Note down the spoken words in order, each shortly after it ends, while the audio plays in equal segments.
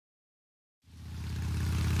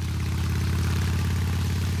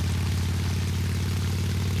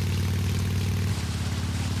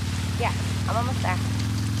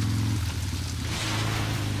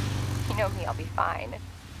fine.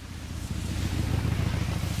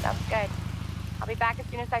 Sounds good. I'll be back as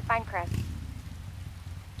soon as I find Chris.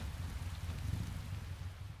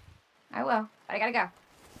 I will, but I gotta go.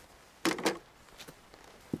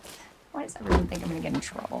 Why does everyone think I'm gonna get in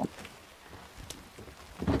trouble?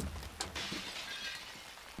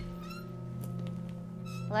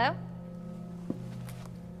 Hello?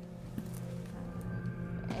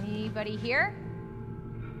 Anybody here?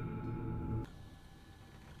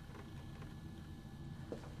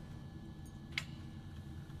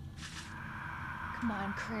 Come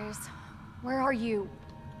on, Chris. Where are you?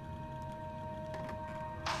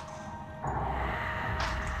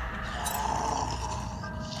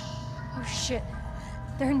 Oh shit.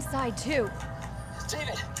 They're inside too.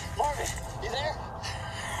 David! Marvin! You there?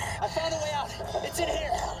 I found a way out. It's in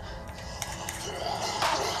here.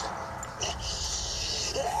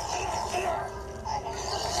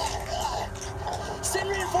 Send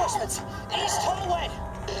reinforcements! East hallway!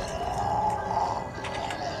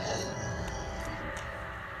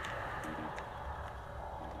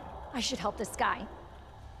 I should help this guy.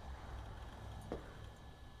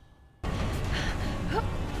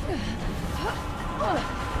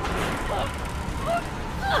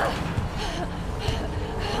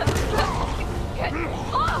 Get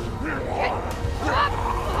off! Get up! Help!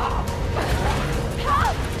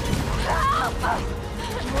 Help!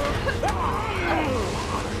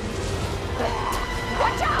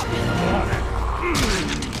 Watch out!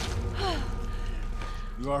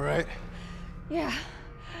 You all right? Yeah.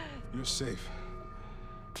 You're safe.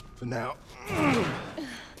 For now.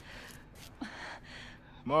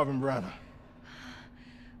 Marvin Browner.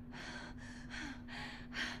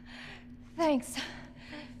 Thanks.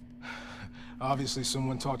 Obviously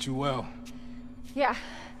someone taught you well. Yeah.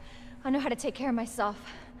 I know how to take care of myself.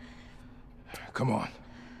 Come on.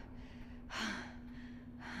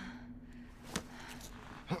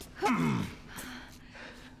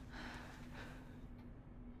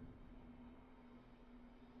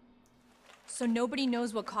 So nobody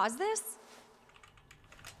knows what caused this?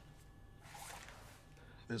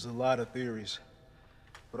 There's a lot of theories.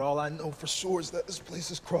 But all I know for sure is that this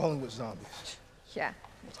place is crawling with zombies. Yeah,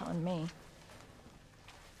 you're telling me.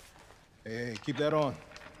 Hey, keep that on.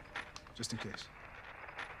 Just in case.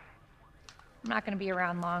 I'm not gonna be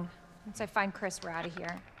around long. Once I find Chris, we're out of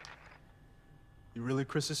here. You really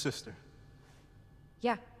Chris's sister?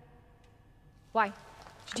 Yeah. Why?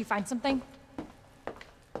 Did you find something?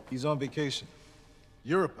 He's on vacation.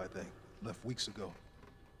 Europe, I think. Left weeks ago.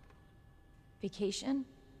 Vacation?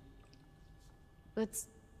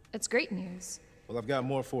 It's great news. Well, I've got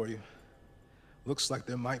more for you. Looks like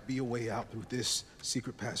there might be a way out through this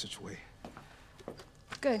secret passageway.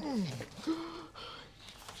 Good.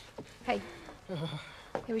 Hey.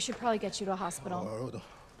 Hey, we should probably get you to a hospital. Oh,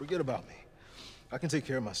 forget about me. I can take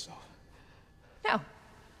care of myself. No.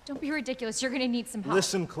 Don't be ridiculous. You're gonna need some help.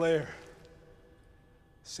 Listen, Claire.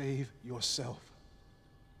 Save yourself.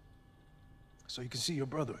 So you can see your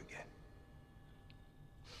brother again.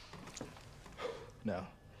 Now,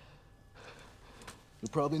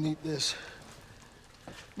 you'll probably need this.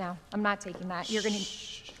 No, I'm not taking that. You're gonna...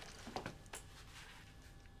 Shh.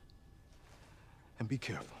 And be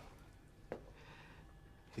careful.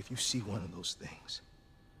 If you see one of those things,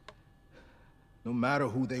 no matter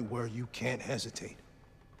who they were, you can't hesitate.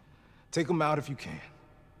 Take them out if you can.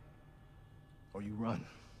 Or you run.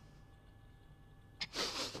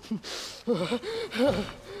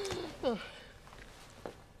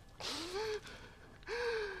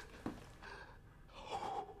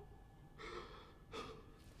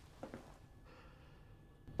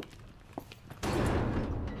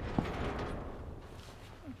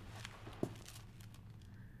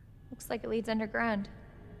 Looks like it leads underground.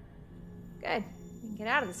 Good. We can get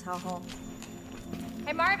out of this hellhole.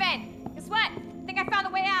 Hey, Marvin! Guess what? I think I found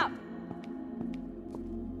the way out.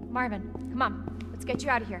 Marvin, come on. Let's get you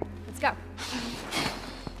out of here. Let's go.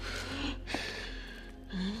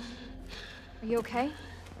 Are you okay?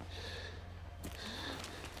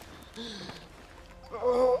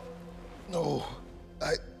 Oh, no.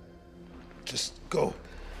 Just go.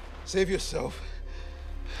 Save yourself.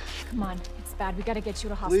 Come on. It's bad. We gotta get you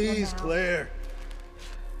to hospital Please, now. Claire.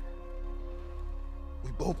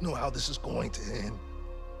 We both know how this is going to end.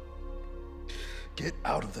 Get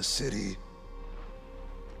out of the city.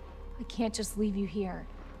 I can't just leave you here.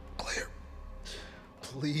 Claire,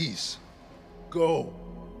 please, go.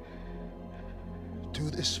 Do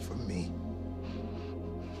this for me.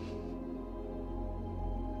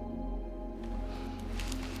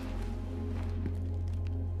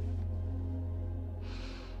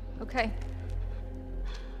 Okay.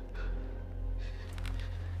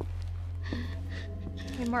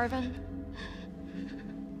 Marvin.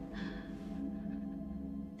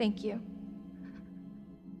 Thank you.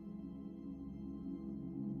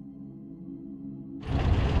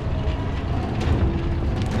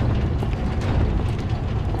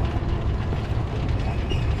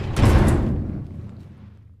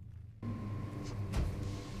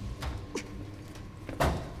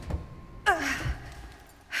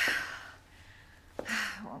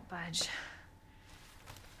 Won't budge.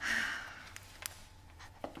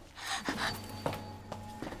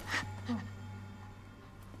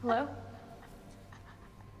 Hello?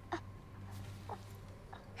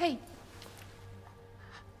 Hey.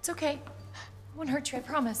 It's okay. I won't hurt you, I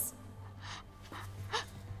promise.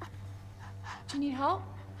 Do you need help?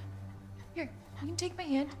 Here, you can take my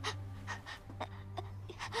hand.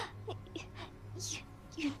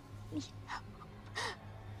 You need help.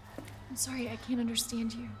 I'm sorry, I can't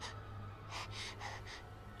understand you.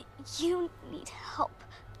 You need help.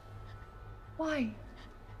 Why?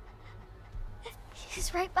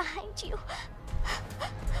 He's right behind you.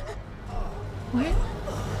 What?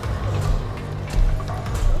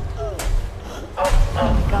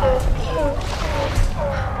 Oh God.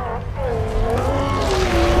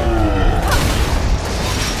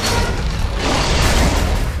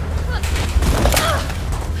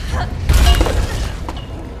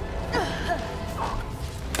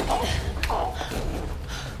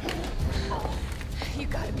 You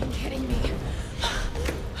gotta be kidding me.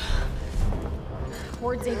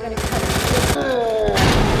 Words ain't gonna cut it.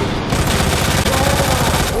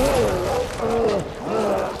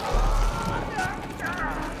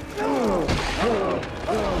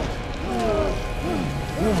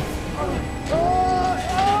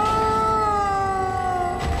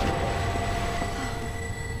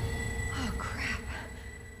 Oh, crap.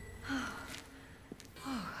 Oh,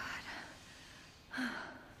 God.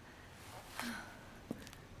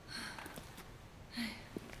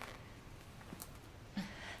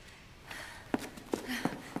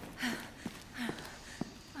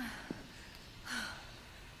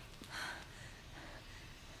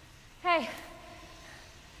 Hey,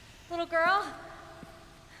 little girl.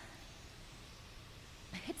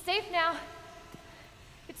 It's safe now.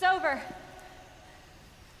 It's over.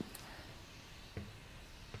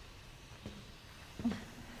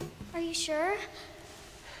 Are you sure?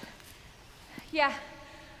 Yeah,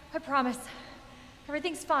 I promise.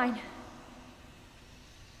 Everything's fine.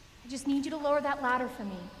 I just need you to lower that ladder for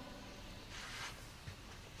me.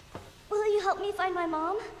 Will you help me find my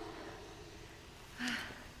mom?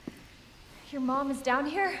 Your mom is down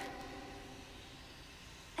here?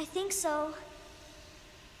 I think so.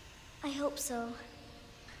 I hope so.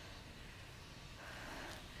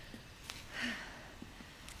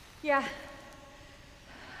 Yeah,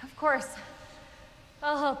 of course.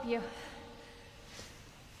 I'll help you.